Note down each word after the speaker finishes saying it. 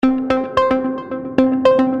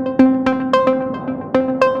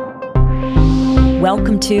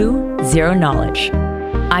Welcome to Zero Knowledge.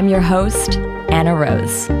 I'm your host, Anna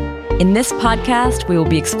Rose. In this podcast, we will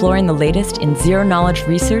be exploring the latest in zero-knowledge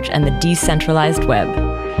research and the decentralized web,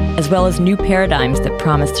 as well as new paradigms that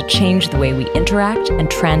promise to change the way we interact and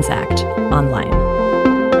transact online.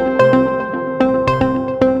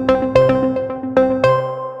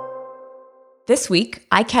 This week,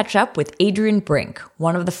 I catch up with Adrian Brink,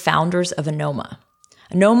 one of the founders of Anoma.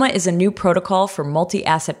 Anoma is a new protocol for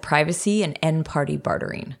multi-asset privacy and end-party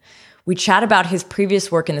bartering. We chat about his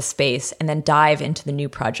previous work in the space and then dive into the new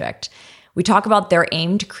project. We talk about their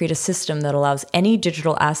aim to create a system that allows any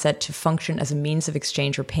digital asset to function as a means of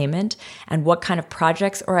exchange or payment, and what kind of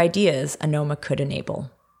projects or ideas Anoma could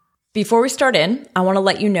enable. Before we start in, I want to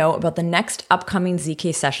let you know about the next upcoming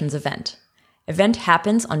ZK Sessions event. Event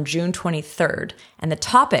happens on June 23rd, and the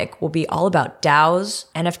topic will be all about DAOs,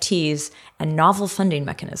 NFTs, and novel funding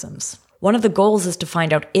mechanisms. One of the goals is to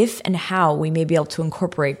find out if and how we may be able to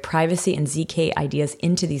incorporate privacy and ZK ideas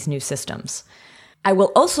into these new systems. I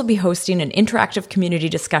will also be hosting an interactive community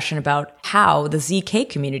discussion about how the ZK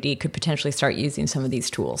community could potentially start using some of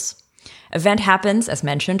these tools. Event happens, as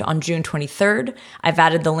mentioned, on June 23rd. I've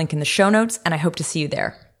added the link in the show notes, and I hope to see you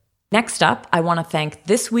there. Next up, I want to thank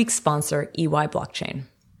this week's sponsor, EY Blockchain.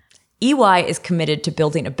 EY is committed to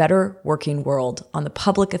building a better working world on the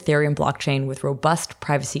public Ethereum blockchain with robust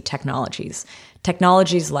privacy technologies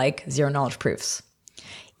like zero-knowledge proofs.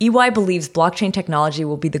 EY believes blockchain technology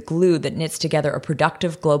will be the glue that knits together a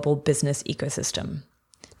productive global business ecosystem.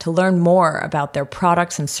 To learn more about their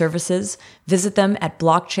products and services, visit them at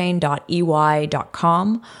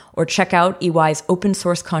blockchain.ey.com or check out EY's open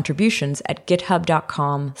source contributions at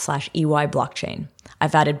github.com/EYBlockchain.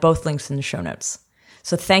 I've added both links in the show notes.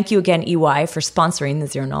 So thank you again, EY, for sponsoring the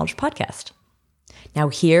Zero Knowledge podcast. Now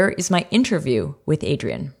here is my interview with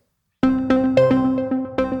Adrian.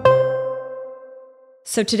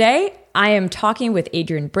 So today, I am talking with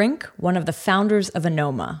Adrian Brink, one of the founders of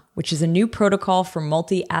Anoma, which is a new protocol for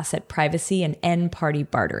multi-asset privacy and end-party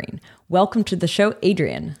bartering. Welcome to the show,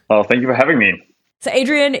 Adrian. Well, thank you for having me. So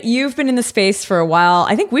Adrian, you've been in the space for a while.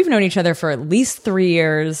 I think we've known each other for at least 3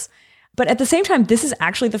 years. But at the same time, this is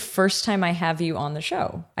actually the first time I have you on the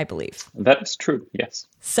show, I believe. That's true, yes.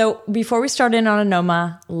 So before we start in on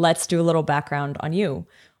Anoma, let's do a little background on you.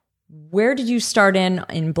 Where did you start in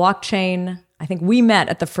blockchain? I think we met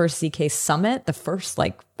at the first ZK Summit,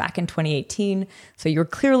 back in 2018. So you're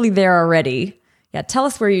clearly there already. Yeah, tell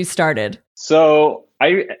us where you started. So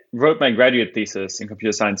I wrote my graduate thesis in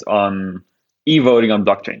computer science on e-voting on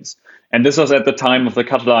blockchains. And this was at the time of the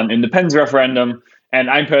Catalan independence referendum. And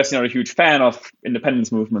I'm personally not a huge fan of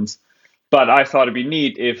independence movements. But I thought it'd be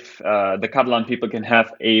neat if the Catalan people can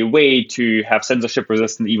have a way to have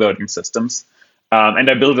censorship-resistant e-voting systems.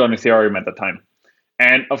 And I built it on Ethereum at the time.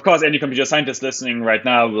 And of course, any computer scientist listening right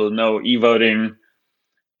now will know e-voting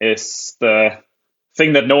is the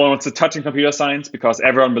thing that no one wants to touch in computer science because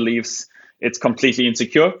everyone believes it's completely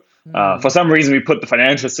insecure. For some reason, we put the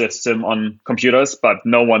financial system on computers, but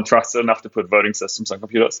no one trusts it enough to put voting systems on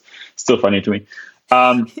computers. Still funny to me.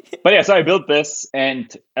 But yeah, so I built this.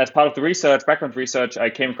 And as part of the background research, I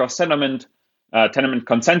came across Tendermint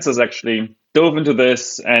Consensus actually, dove into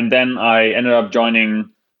this. And then I ended up joining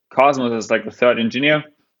Cosmos as like the third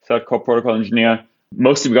core protocol engineer,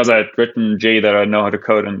 mostly because I had written Jay that I know how to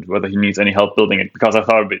code and whether he needs any help building it, because I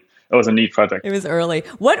thought it was a neat project. It was early.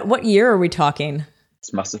 What year are we talking?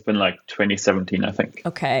 This must have been like 2017, I think.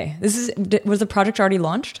 Okay. Was the project already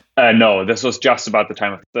launched? No, this was just about the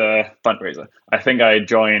time of the fundraiser. I think I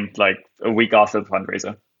joined like a week after the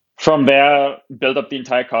fundraiser. From there, built up the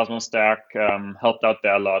entire Cosmos stack, helped out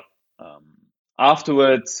there a lot.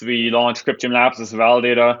 Afterwards, we launched Cryptium Labs as a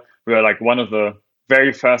validator. We were like one of the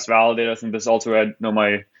very first validators, and this also where I know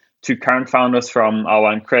my two current founders from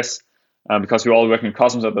Awa and Chris, because we were all working in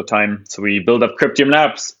Cosmos at the time. So we built up Cryptium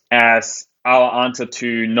Labs as our answer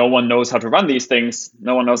to no one knows how to run these things.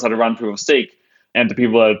 No one knows how to run proof of stake. And the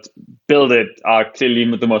people that build it are clearly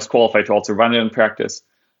the most qualified to also run it in practice.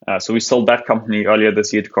 So we sold that company earlier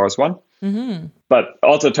this year to Chorus One. Mm-hmm. But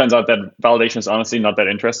also it turns out that validation is honestly not that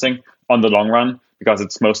interesting on the long run because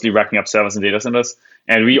it's mostly racking up servers and data centers.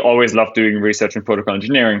 And we always loved doing research and protocol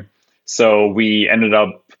engineering. So we ended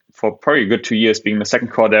up for probably a good 2 years being the second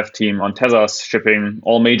core dev team on Tezos, shipping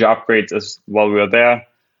all major upgrades while we were there.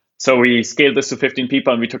 So we scaled this to 15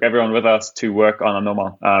 people and we took everyone with us to work on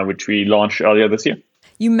Anoma, which we launched earlier this year.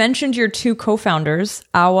 You mentioned your two co-founders,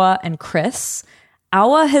 Awa and Chris.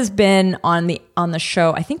 Awa has been on the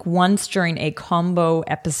show, I think once during a combo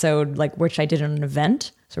episode, which I did in an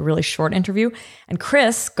event. So a really short interview. And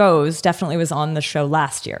Chris Goes definitely was on the show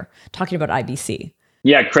last year talking about IBC.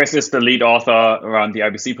 Yeah, Chris is the lead author around the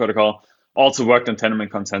IBC protocol. Also worked on Tendermint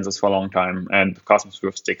consensus for a long time and Cosmos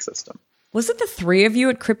proof of stake system. Was it the three of you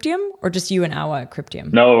at Cryptium or just you and Awa at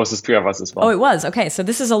Cryptium? No, it was just three of us as well. Oh, it was. Okay. So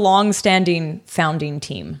this is a long-standing founding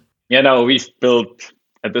team. Yeah, no, we've built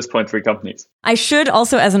at this point 3 companies. I should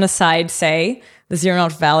also, as an aside, say the Zero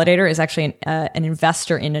Knowledge Validator is actually an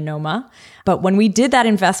investor in Anoma. But when we did that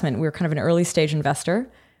investment, we were kind of an early stage investor.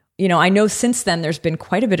 You know, I know since then there's been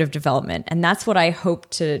quite a bit of development, and that's what I hope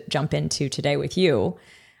to jump into today with you.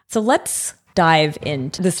 So let's dive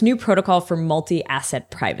into this new protocol for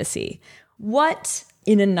multi-asset privacy. What,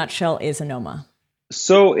 in a nutshell, is Anoma?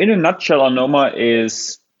 So in a nutshell, Anoma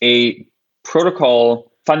is a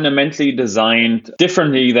protocol fundamentally designed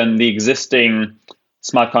differently than the existing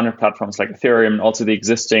smart contract platforms like Ethereum, and also the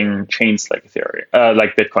existing chains like Ethereum,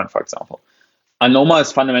 like Bitcoin, for example. Anoma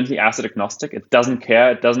is fundamentally asset agnostic. It doesn't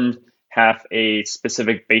care. It doesn't have a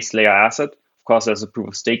specific base layer asset. Of course, there's a proof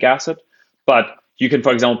of stake asset, but you can,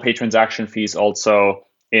 for example, pay transaction fees also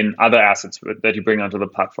in other assets that you bring onto the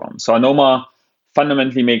platform. So Anoma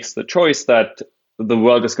fundamentally makes the choice that the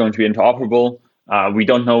world is going to be interoperable. We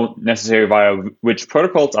don't know necessarily via which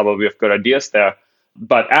protocols, although we have good ideas there,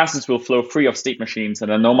 but assets will flow free of state machines,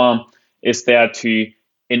 and Anoma is there to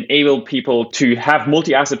enable people to have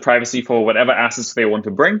multi-asset privacy for whatever assets they want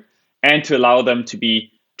to bring, and to allow them to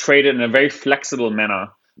be traded in a very flexible manner,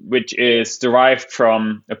 which is derived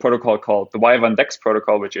from a protocol called the Wyvern DEX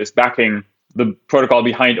protocol, which is backing the protocol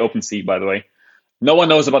behind OpenSea, by the way. No one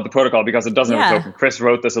knows about the protocol because it doesn't have a token. Chris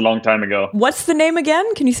wrote this a long time ago. What's the name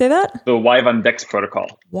again? Can you say that? The Wyvern DEX protocol.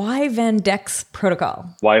 Wyvern DEX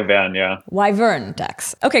protocol. Wyvern, yeah. Wyvern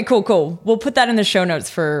DEX. Okay, cool. We'll put that in the show notes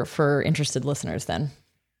for interested listeners then.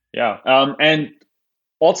 Yeah, and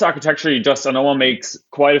also architecturally, just Anoma makes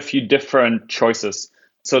quite a few different choices.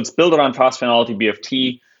 So it's built around fast finality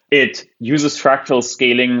BFT. It uses fractal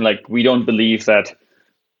scaling. Like, we don't believe that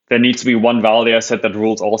there needs to be one validator set that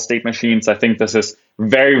rules all state machines. I think this is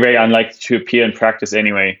very, very unlikely to appear in practice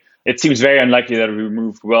anyway. It seems very unlikely that we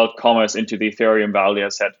move world commerce into the Ethereum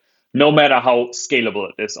validator set, no matter how scalable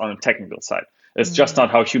it is on a technical side. It's just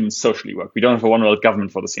not how humans socially work. We don't have a one world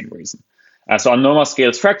government for the same reason. So Anoma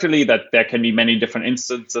scales fractally, that there can be many different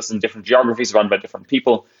instances in different geographies run by different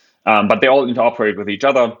people, but they all interoperate with each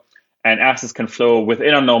other. And assets can flow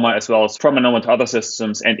within Anoma as well as from Anoma to other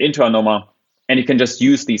systems and into Anoma. And you can just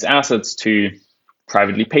use these assets to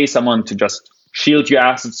privately pay someone to just shield your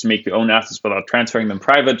assets, to make your own assets without transferring them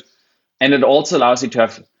private. And it also allows you to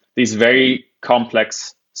have these very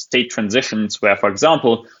complex state transitions where, for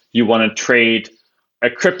example, you want to trade a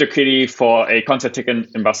CryptoKitty for a concert ticket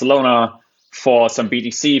in Barcelona, for some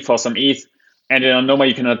BTC, for some ETH. And in Anoma,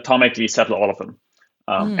 you can atomically settle all of them.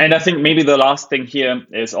 And I think maybe the last thing here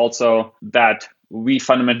is also that we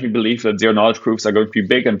fundamentally believe that zero-knowledge proofs are going to be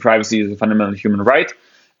big, and privacy is a fundamental human right.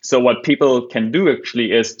 So what people can do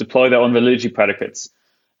actually is deploy their own validity predicates.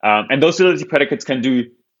 And those validity predicates can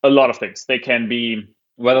do a lot of things. They can be,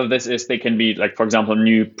 they can be like, for example, a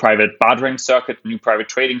new private bartering circuit, a new private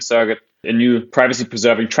trading circuit, a new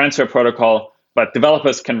privacy-preserving transfer protocol. But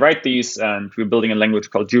developers can write these, and we're building a language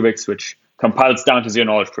called Juvix, which compiles down to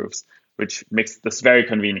zero-knowledge proofs, which makes this very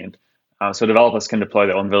convenient. So developers can deploy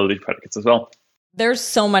their own validity predicates as well. There's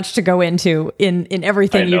so much to go into in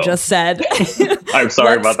everything you just said. I'm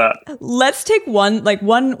sorry about that. Let's take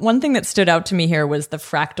one thing that stood out to me here was the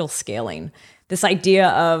fractal scaling. This idea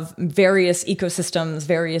of various ecosystems,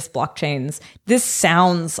 various blockchains. This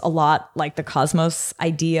sounds a lot like the Cosmos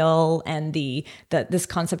ideal and this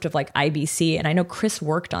concept of like IBC. And I know Chris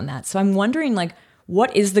worked on that. So I'm wondering, like,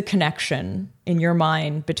 what is the connection in your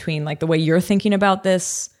mind between like the way you're thinking about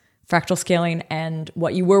this fractal scaling and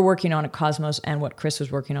what you were working on at Cosmos and what Chris was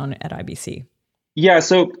working on at IBC? Yeah,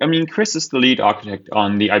 so I mean, Chris is the lead architect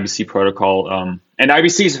on the IBC protocol, and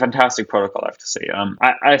IBC is a fantastic protocol, I have to say.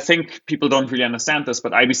 I think people don't really understand this,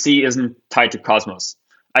 but IBC isn't tied to Cosmos.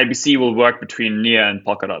 IBC will work between Near and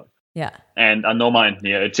Polkadot. Yeah. And Anoma and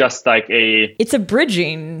Near. It's just like it's a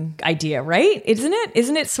bridging idea, right? Isn't it?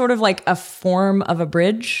 Isn't it sort of like a form of a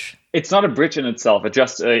bridge? It's not a bridge in itself. It's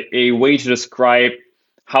just a way to describe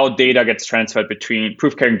how data gets transferred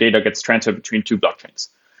proof-carrying data gets transferred between two blockchains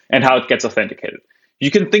and how it gets authenticated.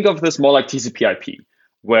 You can think of this more like TCP/IP,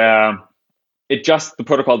 where it's just the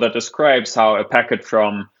protocol that describes how a packet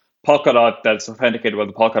from Polkadot that's authenticated with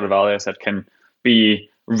the Polkadot validator set can be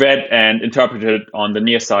read and interpreted on the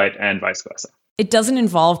Near side and vice versa. It doesn't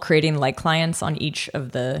involve creating like clients on each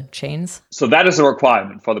of the chains? So that is a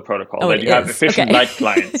requirement for the protocol, that you have efficient like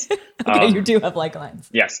clients. Okay, you do have like clients.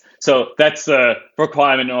 Yes. So that's a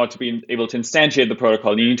requirement in order to be able to instantiate the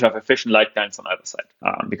protocol. You need to have efficient like clients on either side,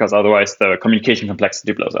 because otherwise the communication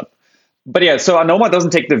complexity blows up. But yeah, so Anoma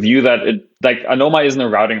doesn't take the view that Anoma isn't a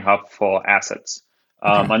routing hub for assets.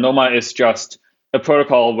 Anoma is just a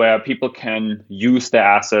protocol where people can use their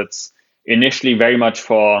assets initially very much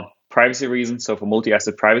for privacy reasons. So for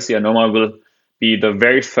multi-asset privacy, Anoma will be the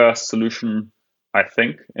very first solution, I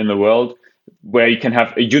think, in the world where you can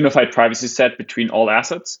have a unified privacy set between all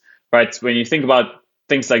assets, right? When you think about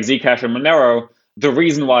things like Zcash and Monero, the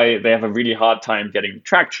reason why they have a really hard time getting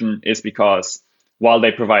traction is because while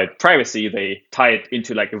they provide privacy, they tie it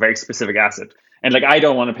into like a very specific asset. And like, I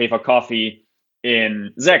don't want to pay for coffee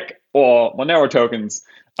in ZEC or Monero tokens.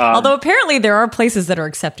 Although apparently there are places that are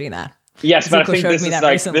accepting that. Yes, but I think this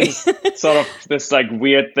is sort of this like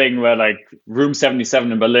weird thing where like Room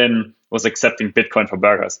 77 in Berlin was accepting Bitcoin for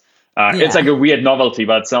burgers. It's like a weird novelty,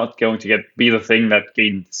 but it's not going to be the thing that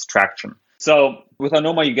gains traction. So with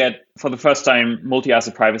Anoma, you get for the first time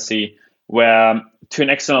multi-asset privacy, where to an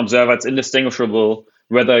external observer, it's indistinguishable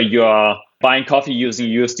whether you are buying coffee using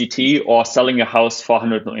USDT or selling a house for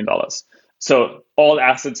 $100 million. So all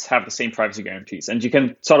assets have the same privacy guarantees. And you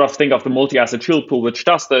can sort of think of the multi-asset shield pool, which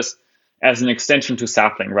does this, as an extension to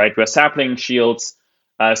Sapling, right? Where Sapling shields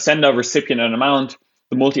sender, recipient, and amount.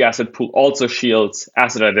 The multi-asset pool also shields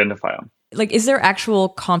asset identifier. Like, is there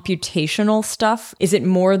actual computational stuff? Is it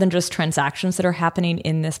more than just transactions that are happening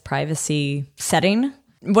in this privacy setting?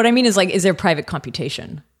 What I mean is, like, is there private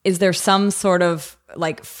computation? Is there some sort of,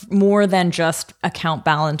 like, more than just account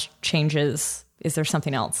balance changes? Is there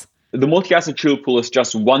something else? The multi-asset shield pool is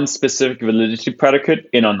just one specific validity predicate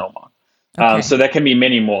in Anoma. Okay. So there can be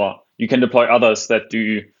many more. You can deploy others that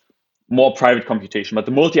do more private computation, but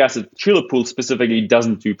the multi-asset shield pool specifically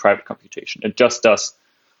doesn't do private computation. It just does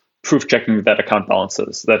proof checking that account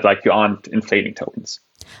balances, that like you aren't inflating tokens.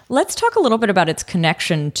 Let's talk a little bit about its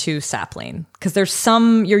connection to Sapling, because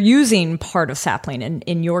you're using part of Sapling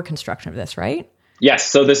in your construction of this, right?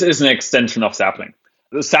 Yes, so this is an extension of Sapling.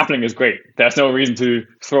 The Sapling is great. There's no reason to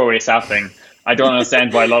throw away Sapling. I don't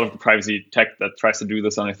understand why a lot of the privacy tech that tries to do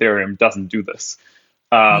this on Ethereum doesn't do this.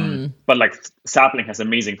 But like Sapling has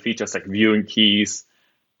amazing features like viewing keys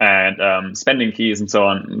and spending keys and so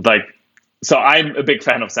on. So I'm a big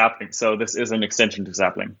fan of Sapling. So this is an extension to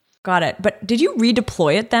Sapling. Got it. But did you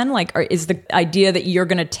redeploy it then? Like, or is the idea that you're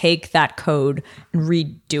going to take that code and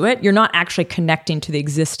redo it? You're not actually connecting to the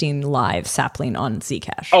existing live Sapling on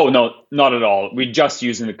Zcash. Oh, no, not at all. We're just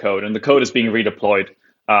using the code, and the code is being redeployed.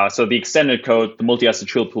 So the extended code, the multi-asset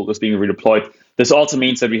shield pool, is being redeployed. This also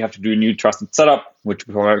means that we have to do a new trusted setup, which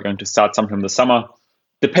we're going to start sometime this summer.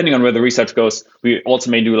 Depending on where the research goes, we also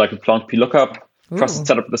may do like a Plonk P lookup trusted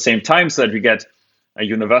setup at the same time so that we get a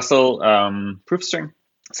universal proof string.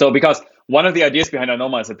 So because one of the ideas behind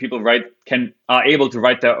Anoma is that people are able to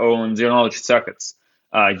write their own zero-knowledge circuits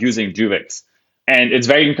using Juvix. And it's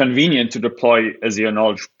very inconvenient to deploy a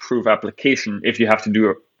zero-knowledge proof application if you have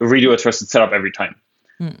to redo a trusted setup every time.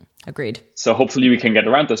 Agreed. So hopefully we can get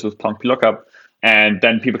around this with Plonk P lookup, and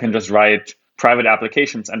then people can just write private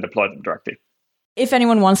applications and deploy them directly. If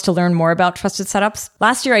anyone wants to learn more about trusted setups,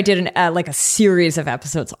 last year I did a series of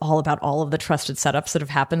episodes all about all of the trusted setups that have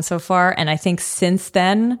happened so far. And I think since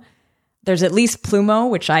then, there's at least Plumo,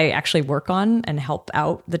 which I actually work on and help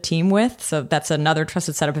out the team with. So that's another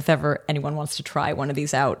trusted setup if ever anyone wants to try one of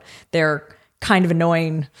these out. They're kind of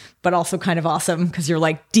annoying, but also kind of awesome because you're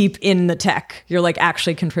like deep in the tech. You're like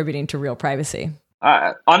actually contributing to real privacy.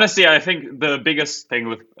 Honestly, I think the biggest thing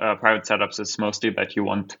with private setups is mostly that you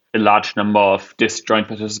want a large number of disjoint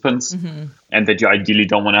participants and that you ideally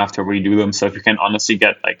don't want to have to redo them. So if you can honestly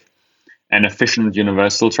get like an efficient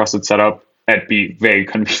universal trusted setup, that'd be very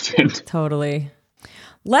convenient. Totally.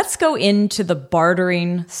 Let's go into the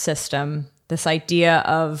bartering system. This idea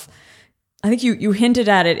of, I think you hinted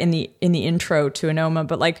at it in the intro to Anoma,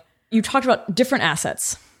 but like you talked about different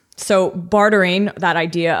assets. So bartering, that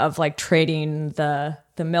idea of like trading the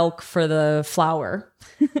milk for the flour,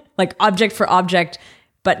 like object for object,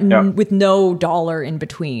 but with no dollar in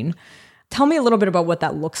between. Tell me a little bit about what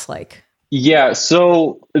that looks like. Yeah,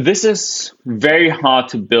 so this is very hard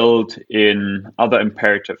to build in other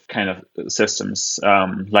imperative kind of systems,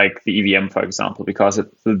 like the EVM, for example, because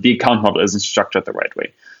the account model isn't structured the right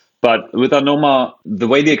way. But with Anoma, the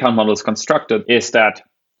way the account model is constructed is that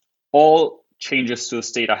all changes to the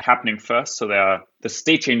state are happening first. So the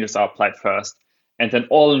state changes are applied first, and then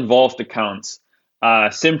all involved accounts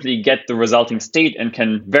simply get the resulting state and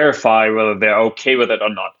can verify whether they're okay with it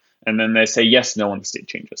or not. And then they say yes, no on the state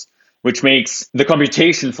changes, which makes the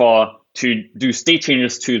computation to do state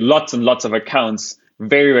changes to lots and lots of accounts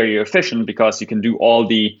very, very efficient, because you can do all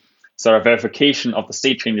the sort of verification of the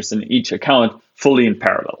state changes in each account fully in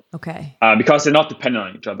parallel. Okay. Because they're not dependent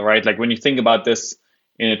on each other, right? Like when you think about this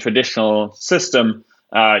in a traditional system,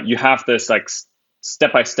 you have this like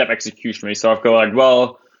step-by-step execution where you sort of go like,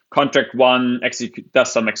 well, contract one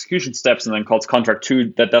does some execution steps and then calls contract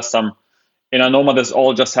two that does some. In ANOMA, this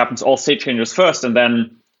all just happens, all state changes first, and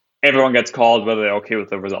then everyone gets called whether they're okay with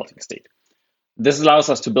the resulting state. This allows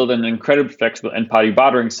us to build an incredibly flexible n-party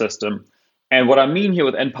bartering system. And what I mean here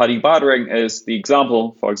with n-party bartering is the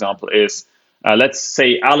example, for example, is let's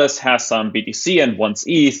say Alice has some BTC and wants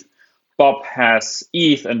ETH, Bob has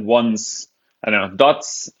ETH and wants, I don't know,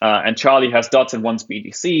 dots, and Charlie has dots and wants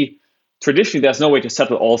BTC. Traditionally, there's no way to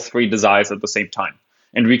settle all three desires at the same time.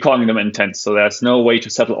 And we're calling them intents. So there's no way to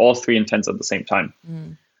settle all three intents at the same time.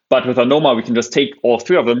 But with ANOMA, we can just take all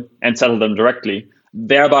three of them and settle them directly,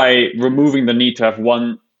 thereby removing the need to have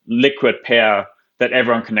one liquid pair that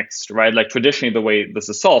everyone connects to, right? Like traditionally, the way this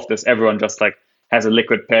is solved is everyone just like has a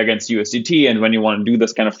liquid pair against USDT. And when you want to do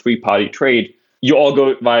this kind of three-party trade, you all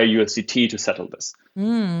go via USDT to settle this.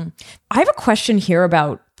 I have a question here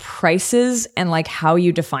about prices and like how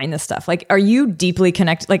you define this stuff. Like, are you deeply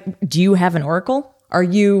connected? Like, do you have an Oracle? Are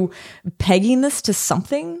you pegging this to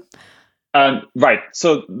something? Right.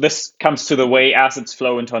 So this comes to the way assets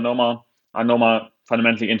flow into ANOMA. ANOMA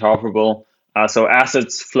fundamentally interoperable. So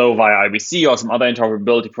assets flow via IBC or some other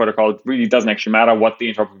interoperability protocol. It really doesn't actually matter what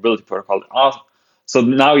the interoperability protocol are. So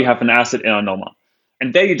now you have an asset in ANOMA.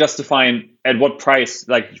 And there you just define at what price,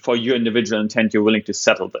 like for your individual intent, you're willing to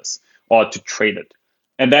settle this or to trade it.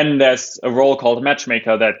 And then there's a role called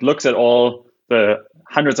matchmaker that looks at all the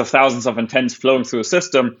hundreds of thousands of intents flowing through a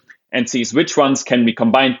system and sees which ones can be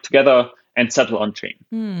combined together and settle on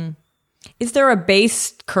chain. Is there a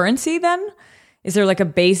base currency then? Is there like a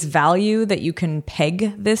base value that you can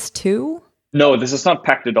peg this to? No, this is not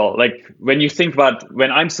pegged at all. Like when you think about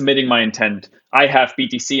when I'm submitting my intent, I have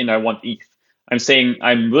BTC and I want ETH. I'm saying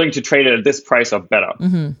I'm willing to trade it at this price or better.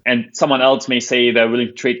 And someone else may say they're willing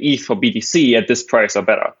to trade ETH for BTC at this price or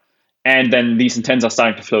better. And then these intents are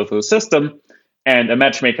starting to flow through the system. And a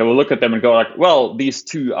matchmaker will look at them and go like, well, these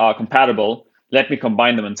two are compatible. Let me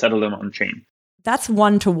combine them and settle them on chain. That's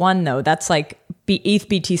one-to-one though. That's like ETH,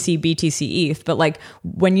 BTC, BTC, ETH. But like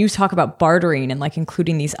when you talk about bartering and like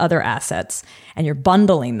including these other assets and you're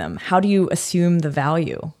bundling them, how do you assume the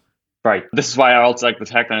value? Right. This is why I also like the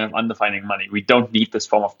tagline of undefining money. We don't need this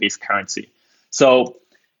form of base currency. So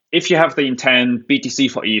if you have the intent BTC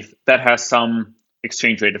for ETH, that has some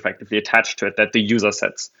exchange rate effectively attached to it that the user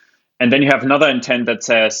sets. And then you have another intent that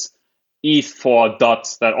says ETH for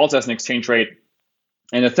dots that also has an exchange rate.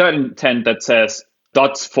 And a third intent that says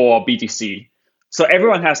dots for BTC. So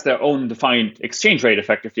everyone has their own defined exchange rate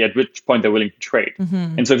effectively at which point they're willing to trade.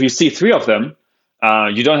 And so if you see three of them,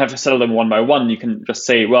 you don't have to settle them one by one. You can just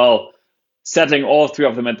say, well, settling all three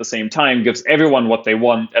of them at the same time gives everyone what they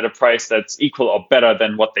want at a price that's equal or better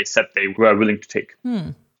than what they said they were willing to take.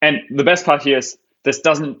 And the best part here is this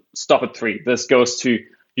doesn't stop at three. This goes to,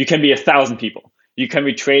 you can be 1,000 people. You can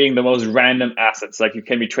be trading the most random assets. Like you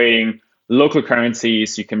can be trading local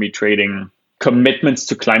currencies. You can be trading commitments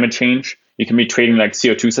to climate change. You can be trading like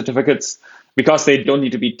CO2 certificates because they don't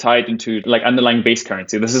need to be tied into like underlying base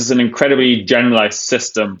currency. This is an incredibly generalized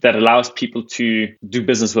system that allows people to do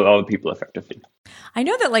business with other people effectively. I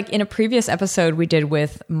know that like in a previous episode we did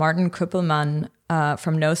with Martin Krüppelmann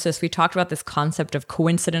from Gnosis, we talked about this concept of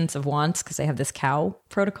coincidence of wants because they have this cow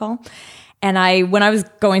protocol. And when I was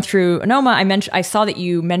going through ANOMA, I saw that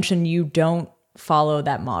you mentioned you don't follow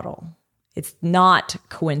that model. It's not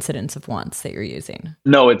coincidence of wants that you're using.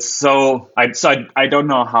 No, I don't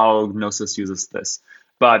know how Gnosis uses this,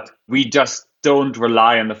 but we just don't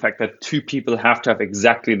rely on the fact that two people have to have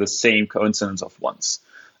exactly the same coincidence of wants.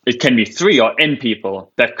 It can be 3 or n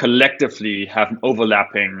people that collectively have an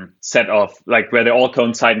overlapping set of like where they all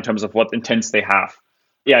coincide in terms of what intents they have.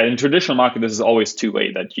 Yeah, in traditional market, this is always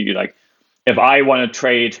two-way that you like, if I want to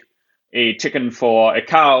trade a chicken for a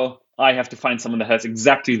cow, I have to find someone that has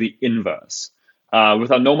exactly the inverse. With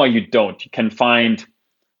ANOMA, you don't. You can find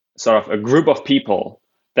sort of a group of people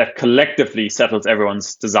that collectively settles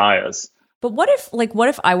everyone's desires. But what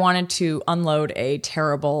if I wanted to unload a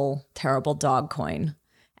terrible, terrible dog coin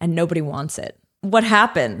and nobody wants it? What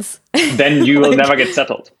happens? Then you will never get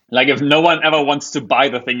settled. Like if no one ever wants to buy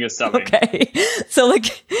the thing you're selling. Okay. So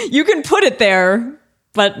like you can put it there,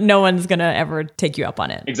 but no one's going to ever take you up on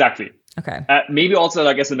it. Exactly. Okay. Maybe also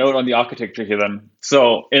like as a note on the architecture here then.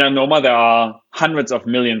 So in ANOMA, there are hundreds of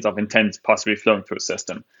millions of intents possibly flowing through a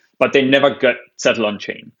system. but they never get settled on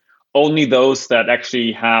chain. Only those that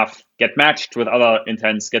actually get matched with other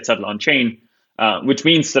intents get settled on chain, which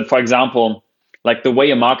means that, for example, like the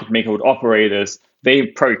way a market maker would operate is they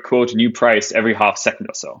probably quote a new price every half second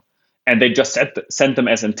or so, and they just send them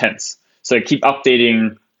as intents. So they keep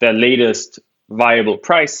updating their latest viable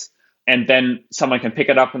price, and then someone can pick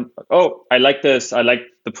it up and, oh, I like this. I like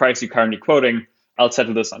the price you're currently quoting. I'll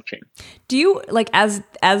settle this on chain. Do you, like, as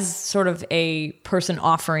sort of a person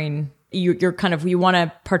offering, you're kind of, you want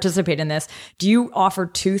to participate in this, do you offer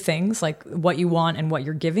two things, like what you want and what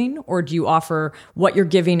you're giving? Or do you offer what you're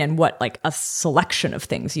giving and what, like, a selection of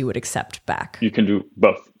things you would accept back? You can do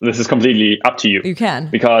both. This is completely up to you. You can.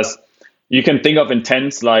 Because you can think of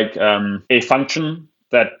intents like a function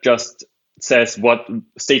that just says what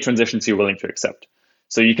state transitions you're willing to accept.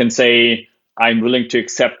 So you can say, I'm willing to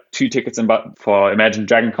accept 2 tickets for Imagine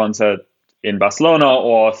Dragon concert in Barcelona,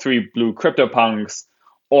 or 3 blue CryptoPunks,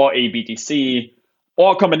 or a BTC,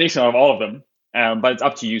 or a combination of all of them. But it's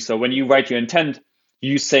up to you. So when you write your intent,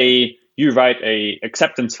 you write a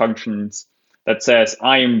acceptance functions that says,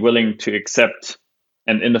 I am willing to accept,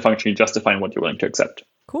 and in the function, you just define what you're willing to accept.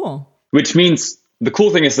 Cool. Which means the cool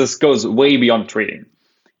thing is this goes way beyond trading.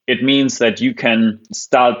 It means that you can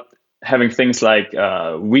start having things like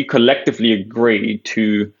we collectively agree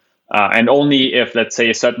to, and only if, let's say,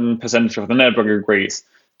 a certain percentage of the network agrees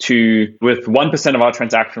to, with 1% of our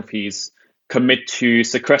transaction fees, commit to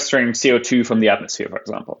sequestering CO2 from the atmosphere, for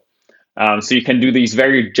example. So you can do these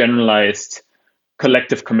very generalized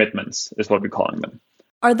collective commitments, is what we're calling them.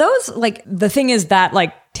 Are those, like, the thing is that,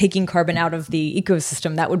 like, taking carbon out of the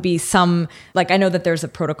ecosystem, that would be some, like, I know that there's a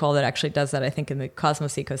protocol that actually does that, I think, in the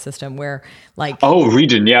Cosmos ecosystem where, like... Oh,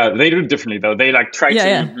 Regen, yeah. They do it differently, though. They, like, try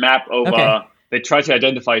to map over... Okay. They try to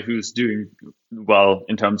identify who's doing well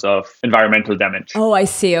in terms of environmental damage. Oh, I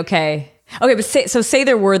see. Okay. Okay, but say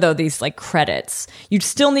there were, though, these, like, credits. You'd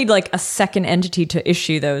still need, like, a second entity to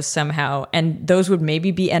issue those somehow, and those would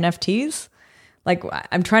maybe be NFTs? Like,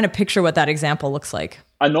 I'm trying to picture what that example looks like.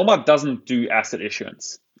 Anoma doesn't do asset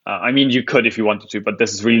issuance. I mean, you could if you wanted to, but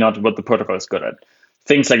this is really not what the protocol is good at.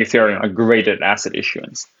 Things like Ethereum are great at asset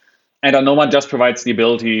issuance. And Anoma just provides the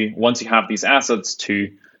ability, once you have these assets,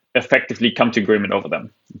 to effectively come to agreement over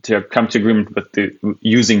them, to come to agreement with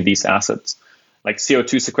using these assets. Like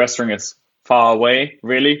CO2 sequestering is far away,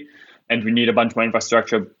 really, and we need a bunch more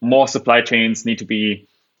infrastructure. More supply chains need to be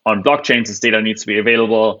on blockchains. This data needs to be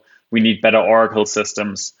available. We need better Oracle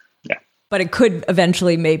systems. Yeah. But it could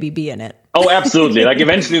eventually maybe be in it. Oh, absolutely. Like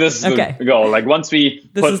eventually this is the goal. Like once we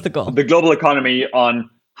put the global economy on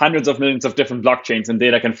hundreds of millions of different blockchains and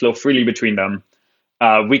data can flow freely between them,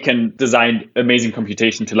 we can design amazing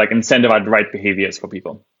computation to, like, incentivize the right behaviors for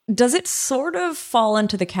people. Does it sort of fall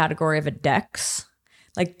into the category of a DEX?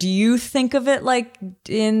 Like, do you think of it like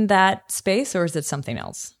in that space, or is it something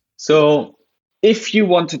else? So if you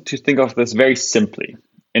wanted to think of this very simply,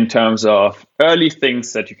 in terms of early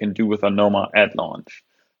things that you can do with Anoma at launch,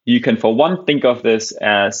 you can, for one, think of this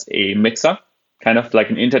as a mixer, kind of like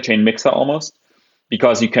an interchain mixer almost,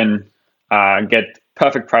 because you can get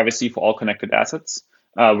perfect privacy for all connected assets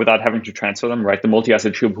without having to transfer them, right? The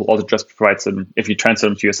multi-asset shield pool also just provides them if you transfer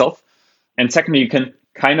them to yourself. And secondly, you can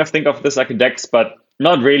kind of think of this like a DEX, but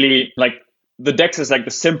not really. Like, the DEX is like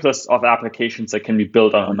the simplest of applications that can be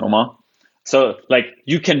built on Anoma. So, like,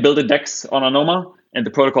 you can build a DEX on Anoma, and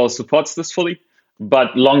the protocol supports this fully.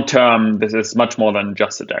 But long-term, this is much more than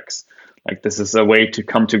just a DEX. Like, this is a way to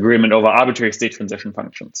come to agreement over arbitrary state transition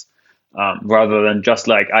functions, rather than just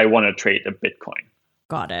like, I want to trade a Bitcoin.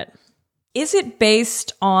 Got it. Is it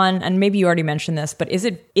based on, and maybe you already mentioned this, but is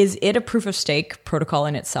it a proof of stake protocol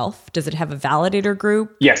in itself? Does it have a validator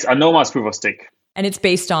group? Yes, Anoma is proof of stake. And it's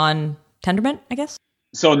based on Tendermint, I guess?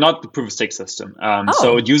 So not the proof of stake system.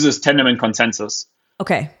 So it uses Tendermint consensus.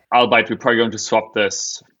 Okay. Albeit we're probably going to swap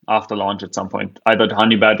this after launch at some point, either to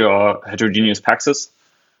Honeybadger or heterogeneous Paxos.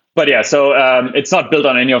 But yeah, so it's not built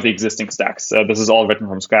on any of the existing stacks. This is all written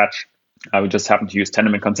from scratch. We just happen to use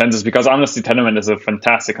Tendermint consensus because honestly, Tendermint is a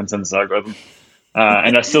fantastic consensus algorithm.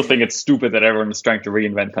 And I still think it's stupid that everyone is trying to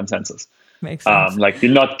reinvent consensus. Makes sense. Like,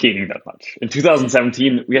 you're not gaining that much. In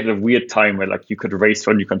 2017, we had a weird time where, like, you could race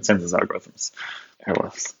for new consensus algorithms. It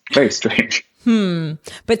was very strange.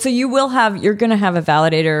 But so you're going to have a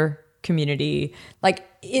validator community. Like,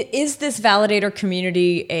 is this validator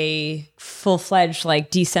community a full-fledged, like,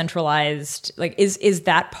 decentralized, like, is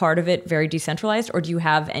that part of it very decentralized? Or do you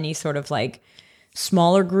have any sort of, like,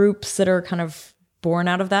 smaller groups that are kind of born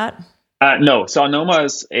out of that? No. So Anoma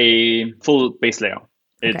is a full base layer.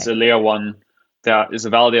 It's a layer one. There is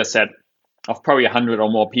a validator set of probably 100 or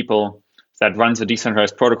more people that runs a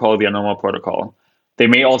decentralized protocol, the Anoma protocol. They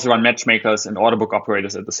may also run matchmakers and order book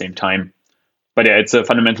operators at the same time. But yeah, it's a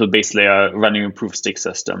fundamental base layer running a proof of stake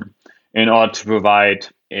system in order to provide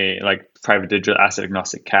a private digital asset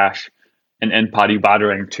agnostic cash and end party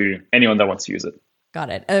bartering to anyone that wants to use it. Got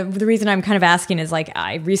it. The reason I'm kind of asking is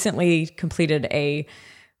I recently completed a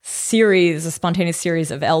spontaneous series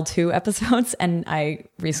of L2 episodes. And I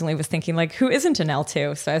recently was thinking who isn't an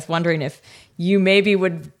L2? So I was wondering if you maybe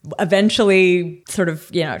would eventually sort of,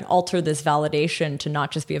 alter this validation to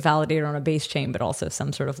not just be a validator on a base chain, but also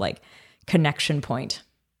some sort of connection point.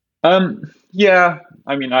 Yeah.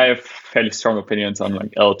 I mean, I have fairly strong opinions on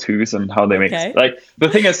L2s and how they make it. The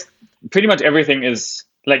thing is, pretty much everything is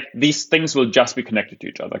these things will just be connected to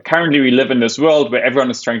each other. Currently, we live in this world where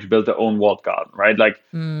everyone is trying to build their own walled garden, right?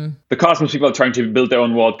 The Cosmos people are trying to build their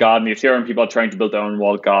own walled garden. The Ethereum people are trying to build their own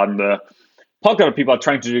walled garden. The Polkadot people are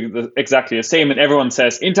trying to do exactly the same. And everyone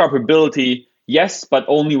says interoperability, yes, but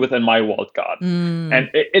only within my walled garden. And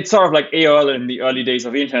it's sort of like AOL in the early days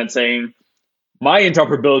of the internet saying, my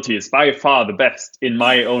interoperability is by far the best in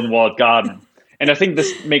my own walled garden. And I think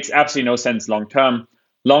this makes absolutely no sense long term.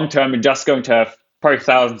 Long term, we're just going to have probably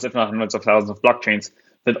thousands, if not hundreds of thousands of blockchains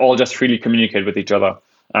that all just freely communicate with each other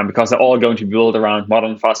because they're all going to be built around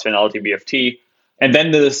modern fast finality BFT. And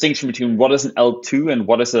then the distinction between what is an L2 and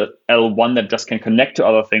what is a L1 that just can connect to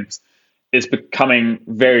other things is becoming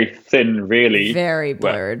very thin, really. Very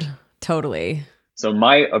blurred. Totally. So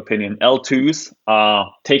my opinion, L2s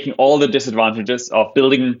are taking all the disadvantages of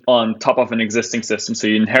building on top of an existing system. So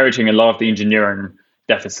you're inheriting a lot of the engineering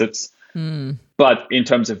deficits. But in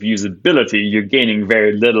terms of usability, you're gaining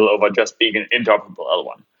very little over just being an interoperable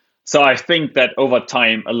L1. So I think that over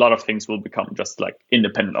time, a lot of things will become just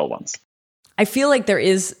independent L1s. I feel like there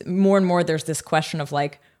is more and more, there's this question of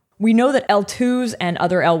we know that L2s and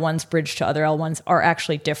other L1s bridge to other L1s are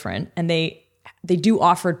actually different. And they do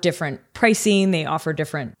offer different pricing, they offer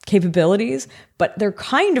different capabilities, but they're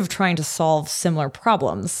kind of trying to solve similar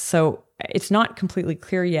problems. So it's not completely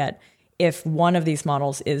clear yet if one of these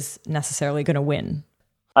models is necessarily going to win.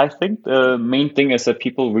 I think the main thing is that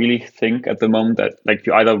people really think at the moment that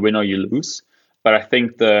you either win or you lose. But I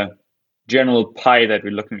think the general pie that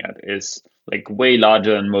we're looking at is way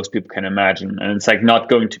larger than most people can imagine. And it's not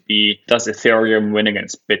going to be, does Ethereum win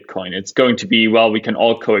against Bitcoin? It's going to be, well, we can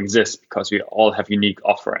all coexist because we all have unique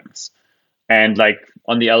offerings. And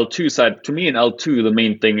on the L2 side, to me, in L2, the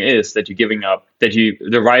main thing is that you're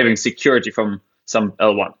deriving security from some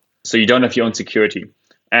L1. So you don't have your own security.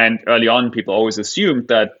 And early on, people always assumed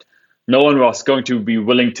that no one was going to be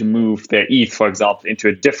willing to move their ETH, for example, into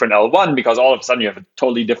a different L1 because all of a sudden you have a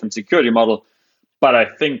totally different security model. But I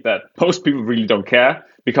think that most people really don't care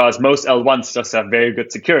because most L1s just have very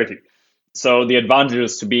good security. So the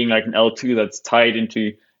advantages to being an L2 that's tied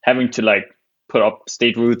into having to put up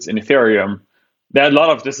state roots in Ethereum, there are a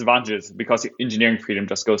lot of disadvantages because engineering freedom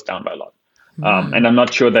just goes down by a lot. And I'm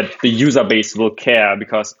not sure that the user base will care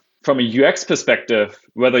because from a UX perspective,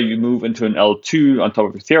 whether you move into an L2 on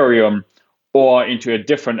top of Ethereum or into a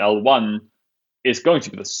different L1 is going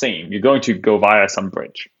to be the same. You're going to go via some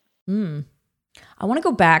bridge. I want to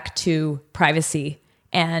go back to privacy.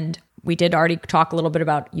 And we did already talk a little bit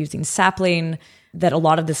about using Sapling, that a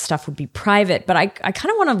lot of this stuff would be private. But I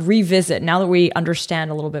kind of want to revisit, now that we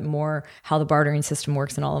understand a little bit more how the bartering system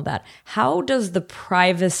works and all of that, how does the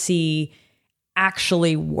privacy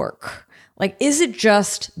actually work? Is it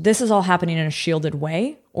just, this is all happening in a shielded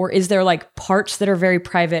way? Or is there parts that are very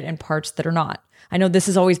private and parts that are not? I know this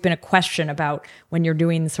has always been a question about when you're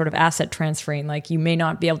doing sort of asset transferring, you may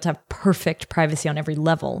not be able to have perfect privacy on every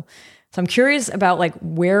level. So I'm curious about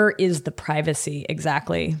where is the privacy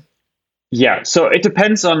exactly? Yeah, so it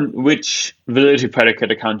depends on which validity predicate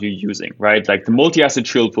account you're using, right? The multi-asset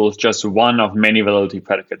shield pool is just one of many validity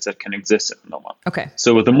predicates that can exist in Noma. Okay.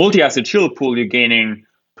 So with the multi-asset shield pool, you're gaining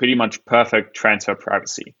pretty much perfect transfer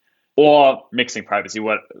privacy or mixing privacy,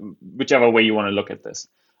 whichever way you want to look at this.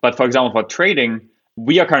 But for example, for trading,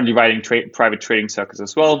 we are currently writing private trading circuits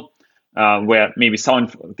as well, where maybe some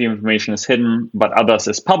of the information is hidden, but others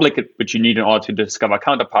is public, which you need in order to discover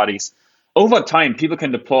counterparties. Over time, people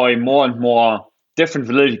can deploy more and more different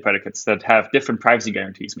validity predicates that have different privacy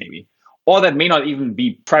guarantees maybe, or that may not even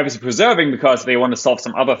be privacy preserving because they want to solve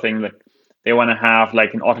some other thing that they want to have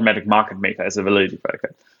an automatic market maker as a validity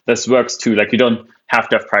predicate. This works too. You don't have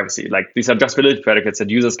to have privacy. These are just validity predicates that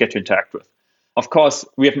users get to interact with. Of course,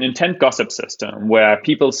 we have an intent gossip system where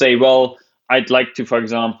people say, well, I'd like to, for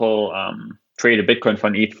example, trade a Bitcoin for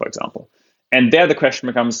an ETH, for example. And there the question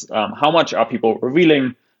becomes, how much are people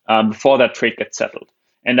revealing before that trade gets settled?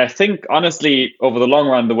 And I think, honestly, over the long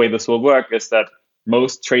run, the way this will work is that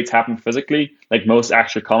most trades happen physically, most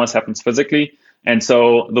actual commerce happens physically. And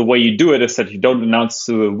so the way you do it is that you don't announce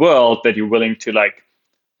to the world that you're willing to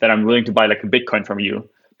that I'm willing to buy like a Bitcoin from you,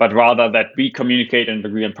 but rather that we communicate and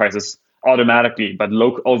agree on prices automatically, but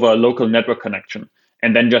over a local network connection,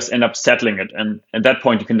 and then just end up settling it. And at that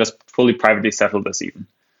point, you can just fully privately settle this even.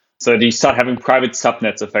 So you start having private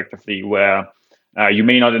subnets effectively where you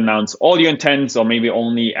may not announce all your intents, or maybe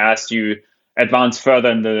only as you advance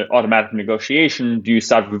further in the automatic negotiation, do you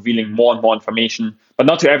start revealing more and more information, but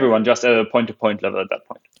not to everyone, just at a point-to-point level at that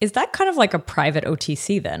point. Is that kind of like a private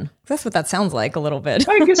OTC then? That's what that sounds like a little bit.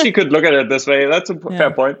 I guess you could look at it this way. That's a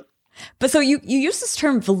fair point. But so you use this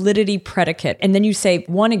term validity predicate, and then you say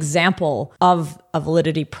one example of a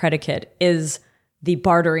validity predicate is the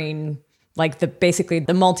bartering, like basically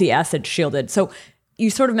the multi-asset shielded. So you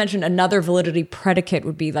sort of mentioned another validity predicate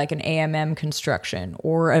would be like an AMM construction,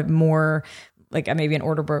 or a more like maybe an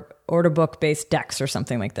order book based DEX or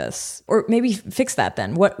something like this. Or maybe fix that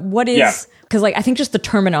then. What is, because like I think just the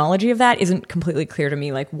terminology of that isn't completely clear to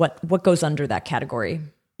me, like what goes under that category.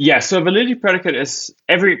 Yeah, so a validity predicate is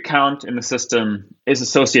every account in the system is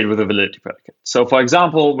associated with a validity predicate. So for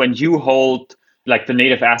example, when you hold like the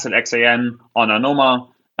native asset XAN on Anoma,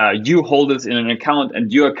 you hold it in an account,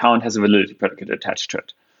 and your account has a validity predicate attached to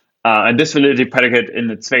it. And this validity predicate in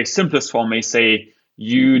its very simplest form may say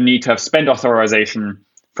you need to have spent authorization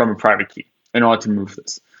from a private key in order to move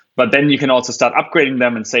this. But then you can also start upgrading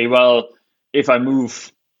them and say, well, if I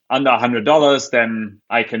move under $100, then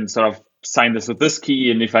I can sort of sign this with this key.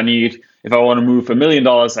 And if I want to move $1 million,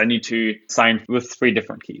 I need to sign with 3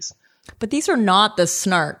 different keys. But these are not the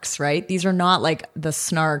snarks, right? These are not like the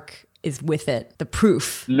snark is with it, the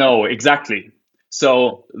proof. No, exactly.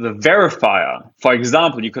 So the verifier, for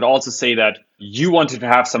example, you could also say that you wanted to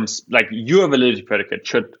have some, like your validity predicate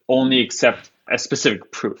should only accept a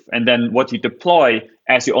specific proof. And then what you deploy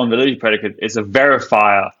as your own validity predicate is a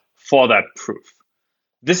verifier for that proof.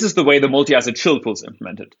 This is the way the multi-asset shield pool is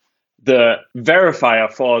implemented. The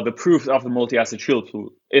verifier for the proof of the multi-asset shield pool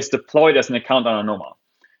is deployed as an account on Anoma.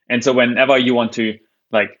 And so whenever you want to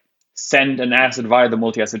send an asset via the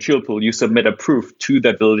multi-asset shield pool, you submit a proof to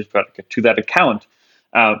that validity predicate, to that account,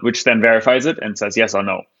 which then verifies it and says yes or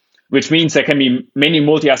no. Which means there can be many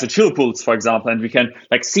multi-asset shield pools, for example, and we can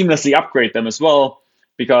seamlessly upgrade them as well,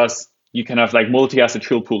 because you can have multi-asset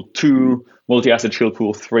shield pool 2, multi-asset shield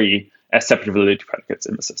pool 3 as separate validity predicates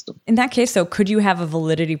in the system. In that case, though, could you have a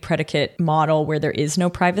validity predicate model where there is no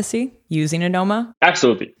privacy using Anoma?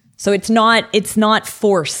 Absolutely. So it's not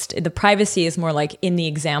forced. The privacy is more like in the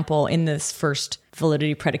example, in this first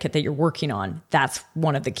validity predicate that you're working on. That's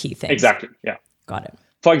one of the key things. Exactly. Yeah. Got it.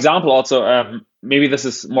 For example, also, maybe this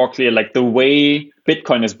is more clear, the way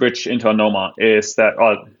Bitcoin is bridged into Anoma is that,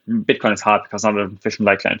 Bitcoin is hard because it's not an efficient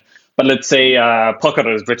light client. But let's say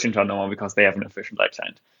Polkadot is bridged into Anoma because they have an efficient light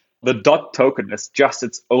client. The DOT token is just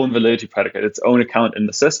its own validity predicate, its own account in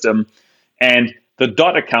the system. And the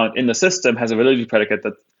DOT account in the system has a validity predicate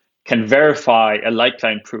that can verify a light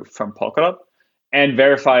client proof from Polkadot, and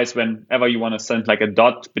verifies whenever you want to send a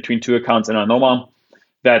DOT between 2 accounts in Anoma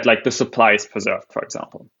that the supply is preserved, for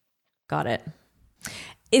example. Got it.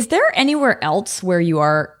 Is there anywhere else where you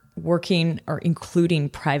are working or including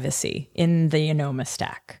privacy in the Anoma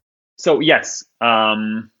stack? So yes,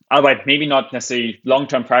 albeit maybe not necessarily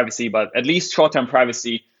long-term privacy, but at least short-term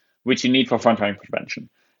privacy, which you need for front-running prevention.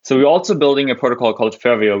 So we're also building a protocol called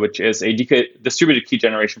Fervio, which is a distributed key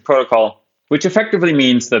generation protocol, which effectively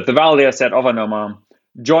means that the validator set of Anoma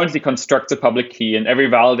jointly constructs a public key, and every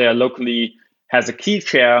validator locally has a key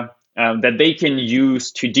share that they can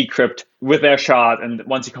use to decrypt with their shard. And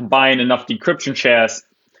once you combine enough decryption shares,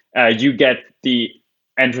 you get the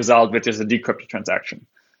end result, which is a decrypted transaction.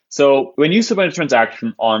 So when you submit a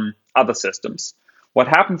transaction on other systems, what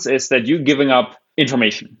happens is that you're giving up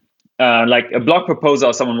information. Like a block proposer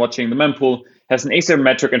or someone watching the mempool has an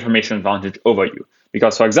asymmetric information advantage over you.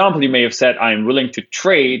 Because, for example, you may have said, I'm willing to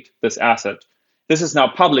trade this asset. This is now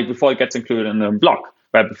public before it gets included in a block,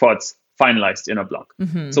 right? Before it's finalized in a block.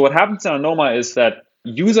 Mm-hmm. So what happens in Anoma is that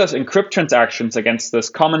users encrypt transactions against this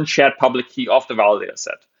common shared public key of the validator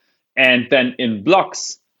set. And then in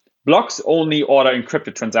blocks only order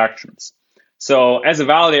encrypted transactions. So as a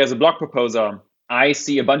validator, as a block proposer, I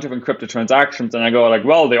see a bunch of encrypted transactions and I go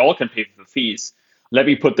well, they all can pay for the fees. Let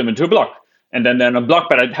me put them into a block. And then they're in a block,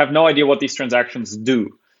 but I have no idea what these transactions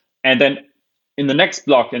do. And then in the next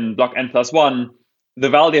block, in block n+1, the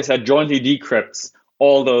validator set jointly decrypts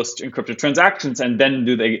all those encrypted transactions, and then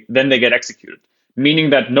they get executed, meaning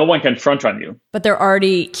that no one can front run you. But they're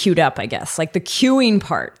already queued up, I guess. Like the queuing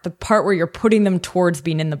part, the part where you're putting them towards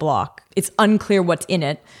being in the block, it's unclear what's in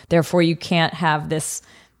it. Therefore, you can't have this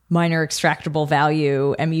miner extractable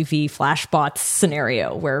value, MEV flash bots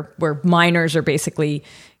scenario where miners are basically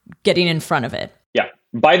getting in front of it. Yeah.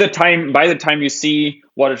 By the time you see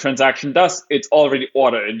what a transaction does, it's already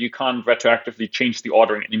ordered and you can't retroactively change the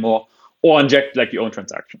ordering anymore or inject like your own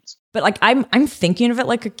transactions. But like I'm thinking of it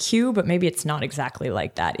like a queue, but maybe it's not exactly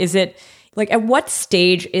like that. Is it like at what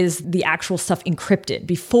stage is the actual stuff encrypted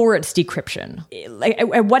before it's decryption? Like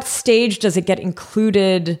at what stage does it get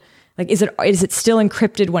included? Like is it still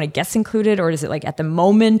encrypted when it gets included, or is it like at the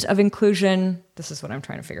moment of inclusion? This is what I'm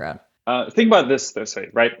trying to figure out. Think about this way,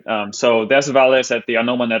 right? So there's a validator set, the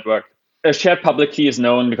Anoma network. A shared public key is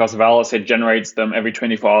known because the validator set generates them every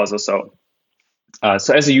 24 hours or so.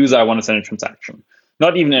 So as a user, I want to send a transaction.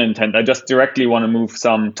 Not even an intent. I just directly want to move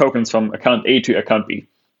some tokens from account A to account B.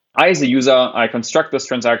 I, as a user, I construct this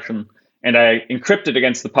transaction and I encrypt it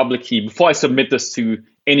against the public key before I submit this to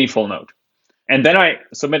any full node. And then I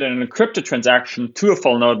submit an encrypted transaction to a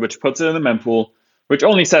full node, which puts it in the mempool, which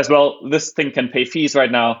only says, well, this thing can pay fees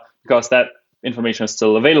right now because that information is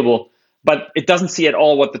still available. But it doesn't see at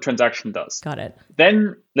all what the transaction does. Got it.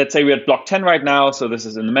 Then let's say we're at block 10 right now. So this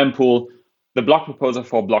is in the mempool. The block proposer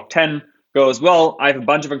for block 10 goes, well, I have a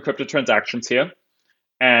bunch of encrypted transactions here,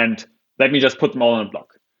 and let me just put them all in a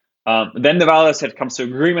block. Then the validator set comes to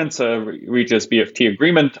agreement, so reaches BFT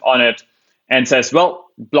agreement on it, and says, well,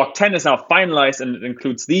 block 10 is now finalized, and it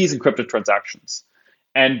includes these encrypted transactions.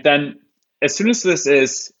 And then as soon as this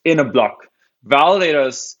is in a block,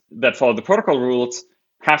 validators that follow the protocol rules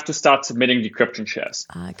have to start submitting decryption shares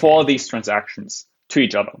for these transactions to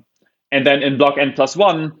each other. And then in block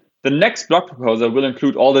n+1, the next block proposer will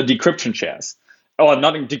include all the decryption shares. Or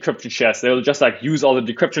not in decryption shares, they'll just like use all the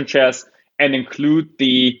decryption shares and include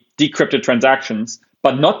the decrypted transactions,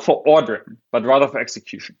 but not for ordering, but rather for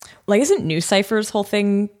execution. Like, isn't NuCypher's whole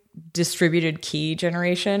thing distributed key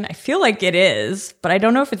generation? I feel like it is, but I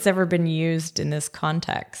don't know if it's ever been used in this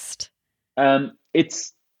context.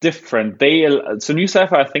 It's different. So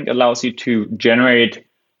NuCypher, I think, allows you to generate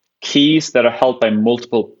keys that are held by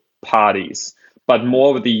multiple parties, but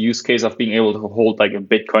more with the use case of being able to hold like a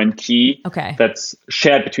Bitcoin key that's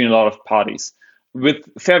shared between a lot of parties.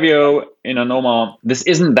 With Ferveo in Anoma, this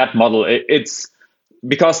isn't that model. It's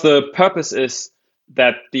because the purpose is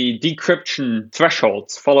that the decryption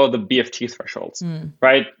thresholds follow the BFT thresholds,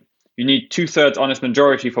 right? You need 2/3 honest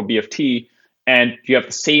majority for BFT, and you have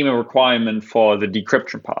the same requirement for the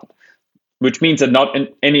decryption part, which means that not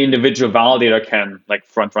any individual validator can like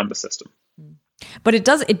front run the system. But it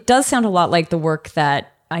does sound a lot like the work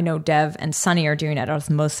that I know Dev and Sunny are doing at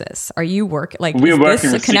Osmosis. Are you we're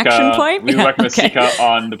working with a connection point? We're working with Sika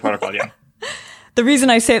on the protocol, yeah. The reason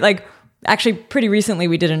I say like actually pretty recently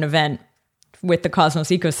we did an event with the Cosmos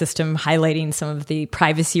ecosystem highlighting some of the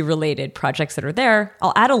privacy related projects that are there.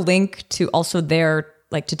 I'll add a link to also their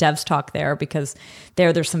like to Dev's talk there, because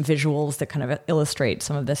there's some visuals that kind of illustrate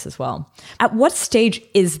some of this as well. At what stage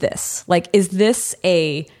is this? Like, is this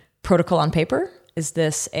a protocol on paper? Is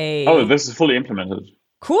this this is fully implemented.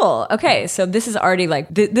 Cool. Okay. So this is already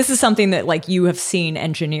like, this is something that like you have seen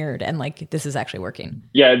engineered and like this is actually working.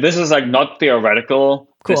 Yeah, this is like not theoretical.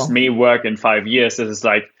 Cool. This may work in 5 years. This is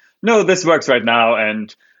like, no, this works right now.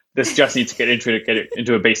 And this just needs to get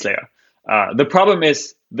into a base layer. The problem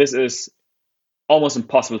is this is almost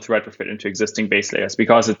impossible to retrofit into existing base layers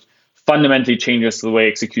because it fundamentally changes the way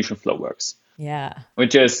execution flow works. Yeah.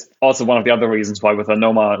 Which is also one of the other reasons why with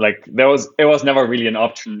Anoma, like it was never really an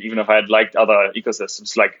option, even if I had liked other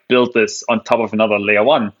ecosystems, like build this on top of another layer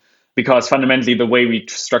one, because fundamentally the way we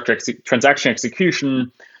structure transaction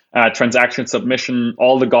execution, transaction submission,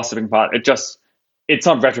 all the gossiping part, it's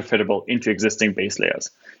not retrofittable into existing base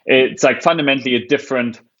layers. It's like fundamentally a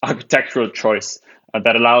different architectural choice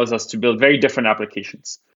that allows us to build very different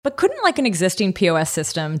applications. But couldn't like an existing POS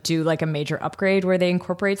system do like a major upgrade where they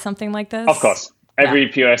incorporate something like this? Of course. Every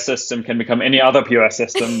POS system can become any other POS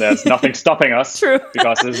system. There's nothing stopping us. True.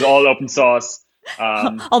 Because this is all open source.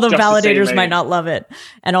 Although validators might not love it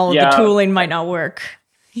and all of the tooling might not work.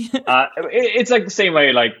 It's like the same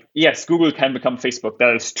way, like, yes, Google can become Facebook.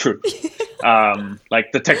 That is true.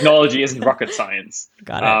 Like the technology isn't rocket science.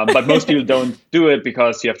 Got it. But most people don't do it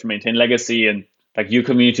because you have to maintain legacy and like your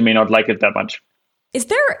community may not like it that much. Is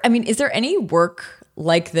there any work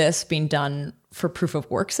like this being done for proof of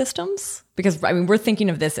work systems? Because we're thinking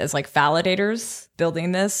of this as like validators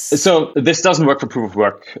building this. So this doesn't work for proof of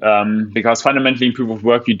work because fundamentally in proof of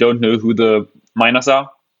work, you don't know who the miners are.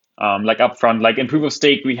 Like upfront, like in proof of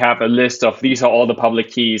stake, we have a list of these are all the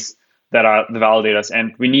public keys that are the validators.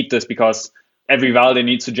 And we need this because every validator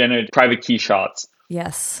needs to generate private key shards.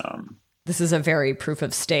 Yes. This is a very proof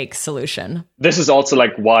of stake solution. This is also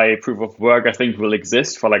like why proof of work, I think, will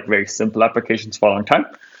exist for like very simple applications for a long time.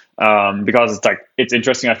 Because it's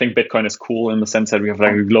interesting. I think Bitcoin is cool in the sense that we have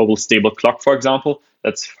like a global stable clock, for example,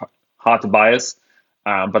 that's hard to bias.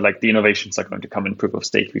 But like the innovations are going to come in proof of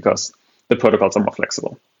stake because the protocols are more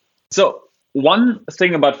flexible. So one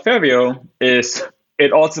thing about Fairview is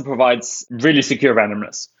it also provides really secure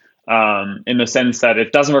randomness in the sense that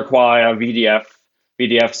it doesn't require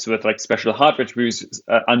VDFs with like special hardware to use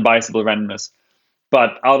unbiasable randomness.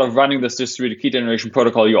 But out of running this distributed key generation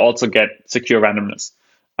protocol, you also get secure randomness,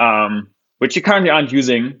 which you currently aren't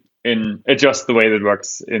using in it. Just the way that it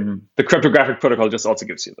works in the cryptographic protocol just also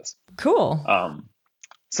gives you this. Cool.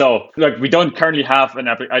 So like we don't currently have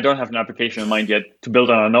I don't have an application in mind yet to build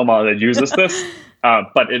on Anoma that uses this,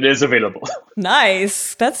 but it is available.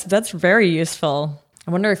 Nice. That's very useful.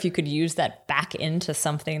 I wonder if you could use that back into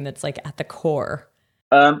something that's like at the core.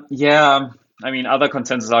 Yeah. I mean, other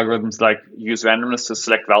consensus algorithms like use randomness to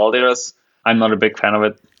select validators. I'm not a big fan of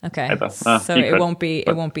it. Okay. So it won't be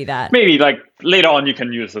that. Maybe like later on you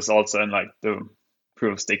can use this also in like the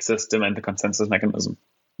proof of stake system and the consensus mechanism.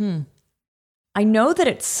 I know that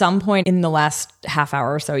at some point in the last half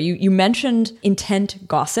hour or so, you mentioned intent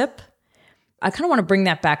gossip. I kind of want to bring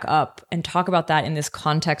that back up and talk about that in this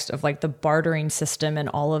context of like the bartering system and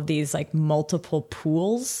all of these like multiple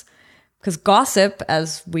pools. Because gossip,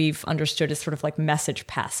 as we've understood, is sort of like message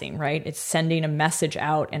passing, right? It's sending a message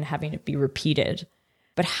out and having it be repeated.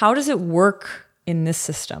 But how does it work in this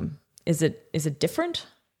system? Is it different?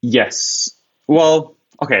 Yes. Well,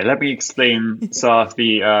 okay, let me explain sort of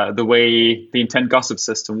the way the intent gossip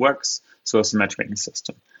system works. So it's a matchmaking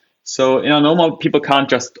system. So in Anoma, people can't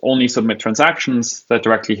just only submit transactions that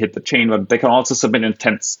directly hit the chain, but they can also submit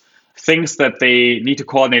intents, things that they need to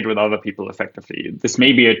coordinate with other people effectively. This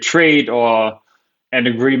may be a trade or an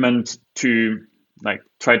agreement to like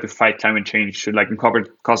try to fight climate change, to like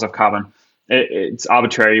incorporate cost of carbon. It's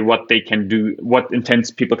arbitrary what they can do, what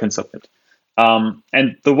intents people can submit.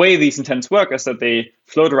 And the way these intents work is that they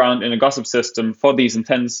float around in a gossip system for these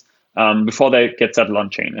intents before they get settled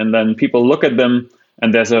on chain. And then people look at them,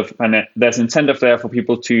 and there's incentive there for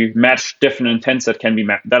people to match different intents that can be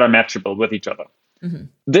that are matchable with each other. Mm-hmm.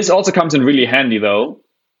 This also comes in really handy, though,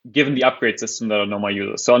 given the upgrade system that Anoma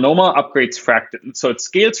uses. So Anoma upgrades fractally, so it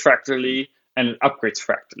scales fractally and it upgrades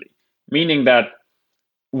fractally, meaning that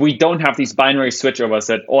we don't have these binary switchovers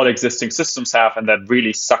that all existing systems have, and that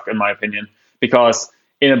really suck, in my opinion, because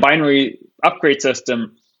in a binary upgrade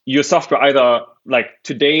system, your software either, like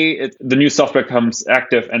today, the new software comes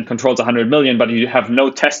active and controls 100 million, but you have no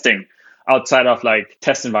testing outside of like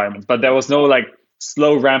test environments. But there was no like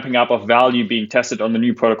slow ramping up of value being tested on the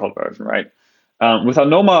new protocol version, right? With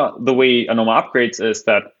Anoma, the way Anoma upgrades is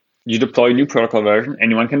that you deploy a new protocol version,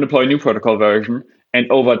 anyone can deploy a new protocol version, and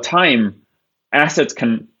over time, assets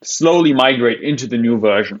can slowly migrate into the new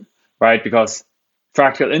version, right? Because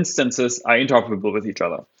fractal instances are interoperable with each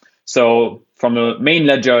other. So from the main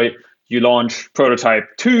ledger, you launch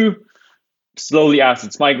prototype 2, slowly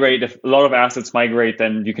assets migrate. If a lot of assets migrate,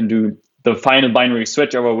 then you can do the final binary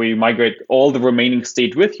switchover where you migrate all the remaining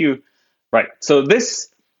state with you, right? So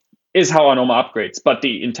this is how Anoma upgrades, but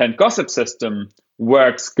the intent gossip system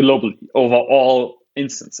works globally over all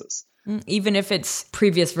instances. Even if it's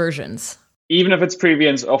previous versions? Even if it's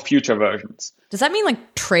previous or future versions. Does that mean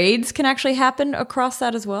like trades can actually happen across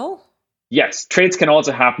that as well? Yes, trades can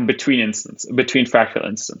also happen between fractal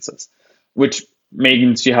instances, which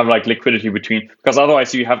means you have like liquidity between, because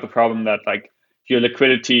otherwise you have the problem that like your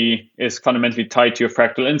liquidity is fundamentally tied to your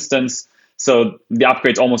fractal instance. So the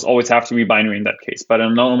upgrades almost always have to be binary in that case. But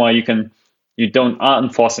in Anoma,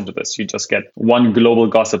 aren't forced into this. You just get one global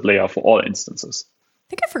gossip layer for all instances. I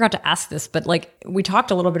think I forgot to ask this, but like we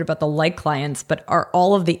talked a little bit about the like clients, but are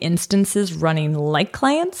all of the instances running like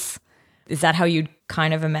clients? Is that how you'd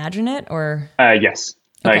kind of imagine it, or? Yes.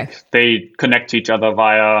 Okay. Like they connect to each other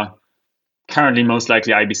via currently most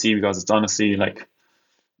likely IBC, because it's honestly like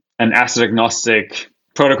an asset agnostic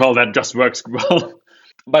protocol that just works well.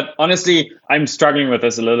 But honestly, I'm struggling with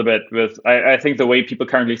this a little bit. I think the way people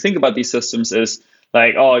currently think about these systems is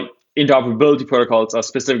like, interoperability protocols are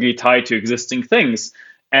specifically tied to existing things.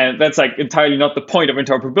 And that's like entirely not the point of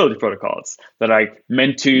interoperability protocols. They're like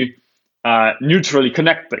meant to neutrally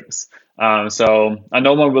connect things. So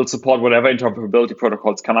Anoma will support whatever interoperability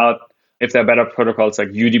protocols come out. If there are better protocols like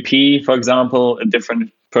UDP, for example, a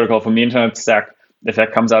different protocol from the internet stack, if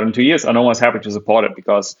that comes out in 2 years, Anoma is happy to support it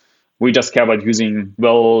because we just care about using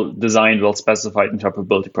well-designed, well-specified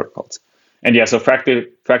interoperability protocols. And yeah, so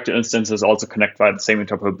fractal instances also connect via the same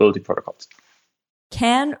interoperability protocols.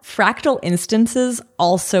 Can fractal instances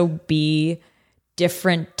also be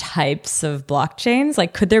different types of blockchains?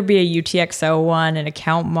 Like, could there be a UTXO one, an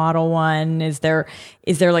account model one? Is there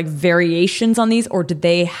like variations on these, or did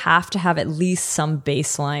they have to have at least some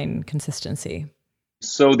baseline consistency?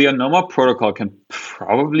 So the ANOMA protocol can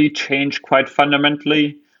probably change quite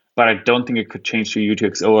fundamentally, but I don't think it could change to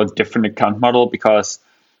UTXO or a different account model, because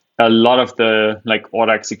a lot of the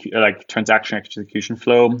transaction execution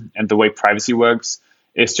flow and the way privacy works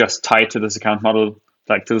is just tied to this account model,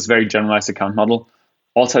 like to this very generalized account model.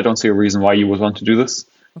 Also, I don't see a reason why you would want to do this.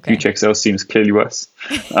 Okay. UTXO seems clearly worse.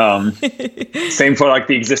 Same for like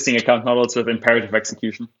the existing account models with imperative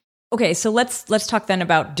execution. Okay, so let's talk then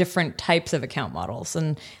about different types of account models.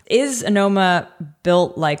 And is ANOMA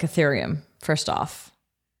built like Ethereum, first off?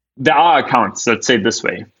 There are accounts, let's say it this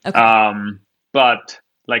way. Okay. But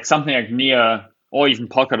like something like NEAR or even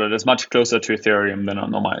Polkadot is much closer to Ethereum than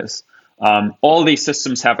ANOMA is. All these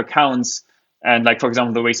systems have accounts. And like, for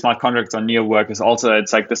example, the way smart contracts on NEAR work is also,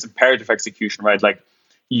 it's like this imperative execution, right? Like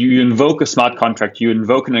you invoke a smart contract, you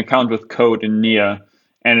invoke an account with code in NEAR,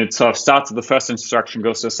 and it sort of starts with the first instruction,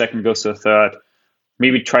 goes to a second, goes to a third,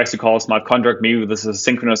 maybe tries to call a smart contract, maybe this is a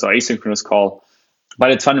synchronous or asynchronous call,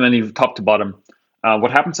 but it's fundamentally top to bottom.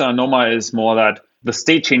 What happens in ANOMA is more that the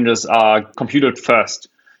state changes are computed first,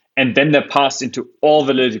 and then they're passed into all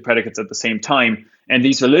validity predicates at the same time. And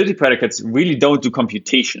these validity predicates really don't do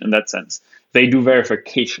computation in that sense. They do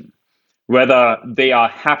verification, whether they are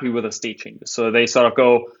happy with the state changes. So they sort of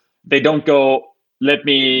go, they don't go, let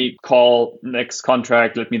me call next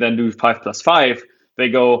contract, let me then do 5 + 5. They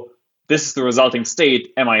go, this is the resulting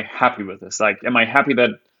state. Am I happy with this? Like, am I happy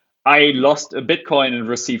that I lost a Bitcoin and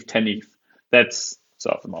received 10 ETH? That's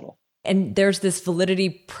sort of the model. And there's this validity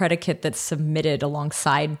predicate that's submitted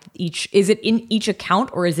alongside each. Is it in each account,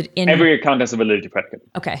 or is it in? Every account has a validity predicate.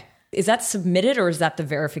 Okay. Is that submitted, or is that the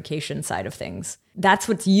verification side of things? That's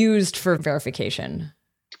what's used for verification.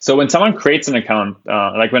 So when someone creates an account,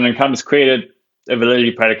 like when an account is created, a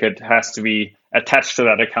validity predicate has to be attached to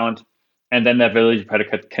that account. And then that validity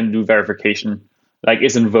predicate can do verification, like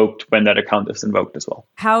is invoked when that account is invoked as well.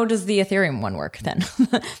 How does the Ethereum one work then?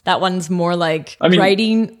 That one's more like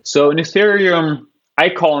writing. So in Ethereum, I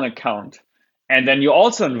call an account, and then you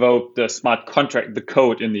also invoke the smart contract, the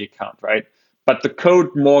code in the account, right? But the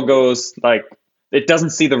code more goes like, it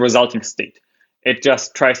doesn't see the resulting state. It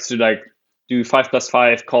just tries to like do 5 +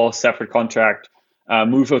 5, call a separate contract,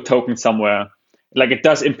 move a token somewhere. Like it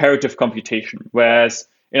does imperative computation. Whereas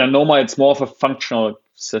in ANOMA, it's more of a functional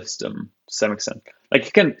system to some extent. Like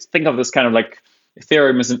you can think of this kind of like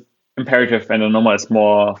Ethereum is an imperative and ANOMA is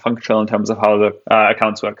more functional in terms of how the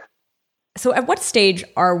accounts work. So at what stage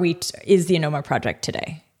is the ANOMA project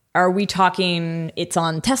today? Are we talking it's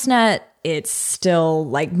on testnet? It's still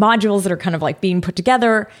like modules that are kind of like being put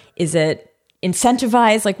together? Is it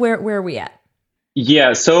incentivized? Like where are we at?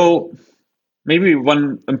 Yeah, so maybe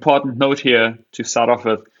one important note here to start off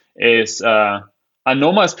with is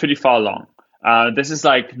ANOMA is pretty far along. This is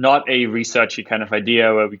like not a researchy kind of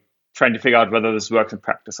idea where we're trying to figure out whether this works in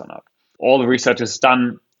practice or not. All the research is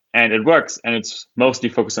done and it works, and it's mostly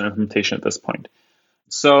focused on implementation at this point.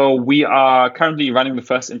 So we are currently running the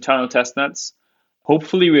first internal testnets.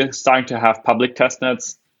 Hopefully we're starting to have public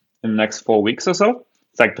testnets in the next 4 weeks or so.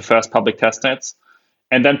 It's like the first public testnets.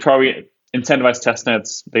 And then probably incentivized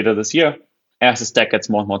testnets later this year as the stack gets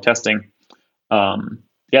more and more testing.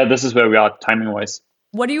 This is where we are timing-wise.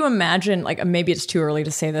 What do you imagine, like maybe it's too early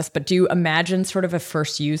to say this, but do you imagine sort of a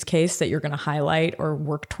first use case that you're going to highlight or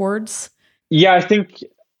work towards? Yeah, I think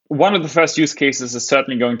one of the first use cases is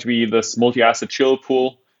certainly going to be this multi-asset chill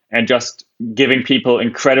pool and just giving people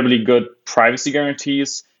incredibly good privacy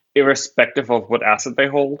guarantees, irrespective of what asset they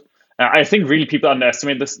hold. I think really people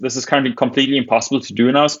underestimate this. This is currently completely impossible to do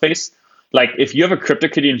in our space. Like if you have a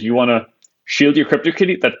CryptoKitty and you want to shield your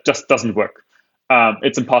CryptoKitty, that just doesn't work.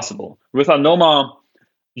 It's impossible. With ANOMA,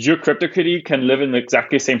 your CryptoKitty can live in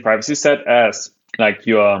exactly the same privacy set as like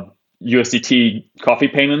your USDT coffee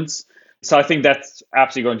payments. So I think that's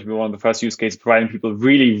absolutely going to be one of the first use cases, providing people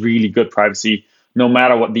really, really good privacy, no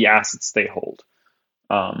matter what the assets they hold.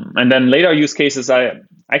 And then later use cases, I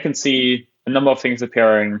can see a number of things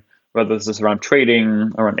appearing, whether this is around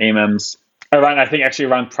trading, around AMMs,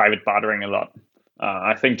 around private bartering a lot.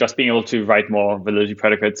 I think just being able to write more validity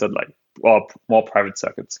predicates and or more private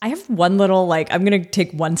circuits. I have one little, I'm going to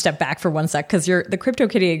take one step back for 1 sec, because the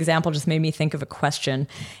CryptoKitty example just made me think of a question.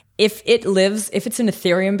 If it's an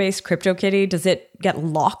Ethereum-based CryptoKitty, does it get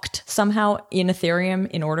locked somehow in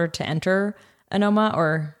Ethereum in order to enter ANOMA,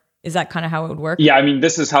 or is that kind of how it would work? Yeah, I mean,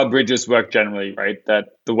 this is how bridges work generally, right?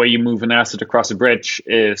 That the way you move an asset across a bridge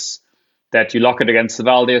is that you lock it against the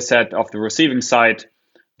val data set of the receiving side.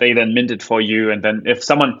 They then mint it for you. And then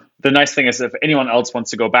the nice thing is if anyone else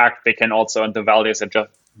wants to go back, they can also, on the val data set,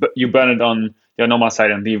 you burn it on the Anoma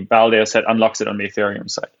side and the val data set unlocks it on the Ethereum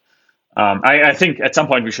side. I think at some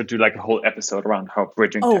point we should do like a whole episode around how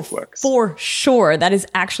bridging tech works. For sure. That is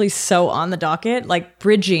actually so on the docket. Like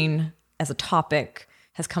bridging as a topic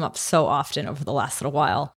has come up so often over the last little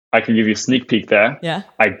while. I can give you a sneak peek there. Yeah.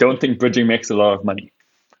 I don't think bridging makes a lot of money.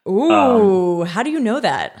 Ooh, how do you know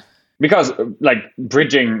that? Because like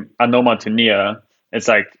bridging Anoma to Near, it's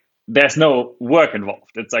like there's no work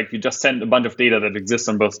involved. It's like you just send a bunch of data that exists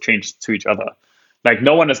on both chains to each other. Like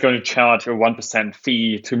no one is going to charge a 1%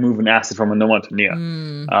 fee to move an asset from Anoma to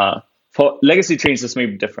Near. For legacy chains, this may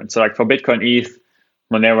be different. So like for Bitcoin, ETH,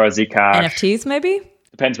 Monero, Zcash. NFTs maybe?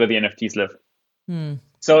 Depends where the NFTs live.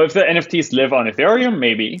 So if the NFTs live on Ethereum,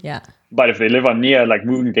 maybe. Yeah. But if they live on Near, like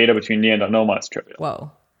moving data between Near and Anoma is trivial.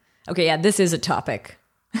 Whoa. Okay, yeah, this is a topic.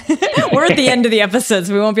 We're at the end of the episode,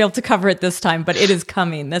 so we won't be able to cover it this time, but it is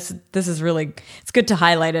coming. This is really, it's good to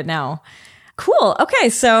highlight it now. Cool. Okay,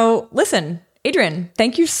 so listen, Adrian,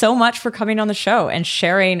 thank you so much for coming on the show and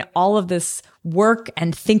sharing all of this work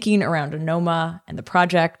and thinking around Anoma and the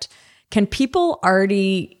project. Can people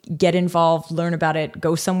already get involved, learn about it,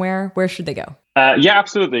 go somewhere? Where should they go? Yeah,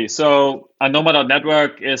 absolutely. So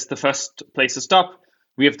Anoma.network is the first place to stop.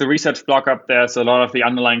 We have the research blog up there, so a lot of the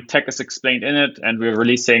underlying tech is explained in it, and we're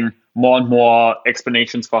releasing more and more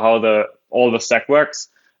explanations for how all the stack works.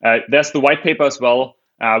 There's the white paper as well,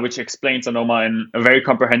 which explains Anoma in a very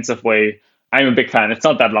comprehensive way. I'm a big fan. It's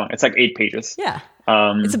not that long. It's like 8 pages. Yeah.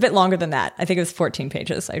 It's a bit longer than that. I think it was 14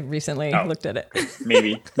 pages. I recently looked at it.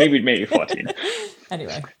 maybe 14.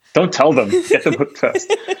 Anyway. Don't tell them. Get them hooked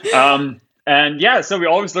first. And yeah, so we're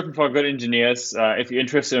always looking for good engineers. If you're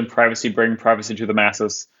interested in privacy, bring privacy to the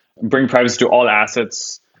masses, bring privacy to all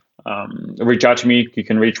assets. Reach out to me. You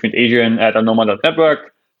can reach me at Adrian at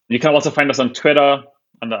Anoma.network. You can also find us on Twitter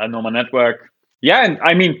under Anoma Network. Yeah, and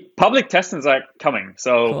I mean, public testings are coming.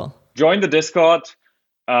 So cool. Join the Discord.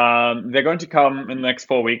 They're going to come in the next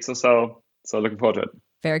 4 weeks or so. So looking forward to it.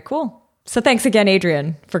 Very cool. So thanks again,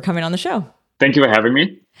 Adrian, for coming on the show. Thank you for having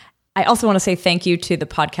me. I also want to say thank you to the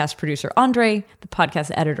podcast producer, Andre, the podcast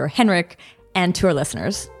editor, Henrik, and to our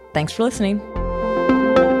listeners. Thanks for listening.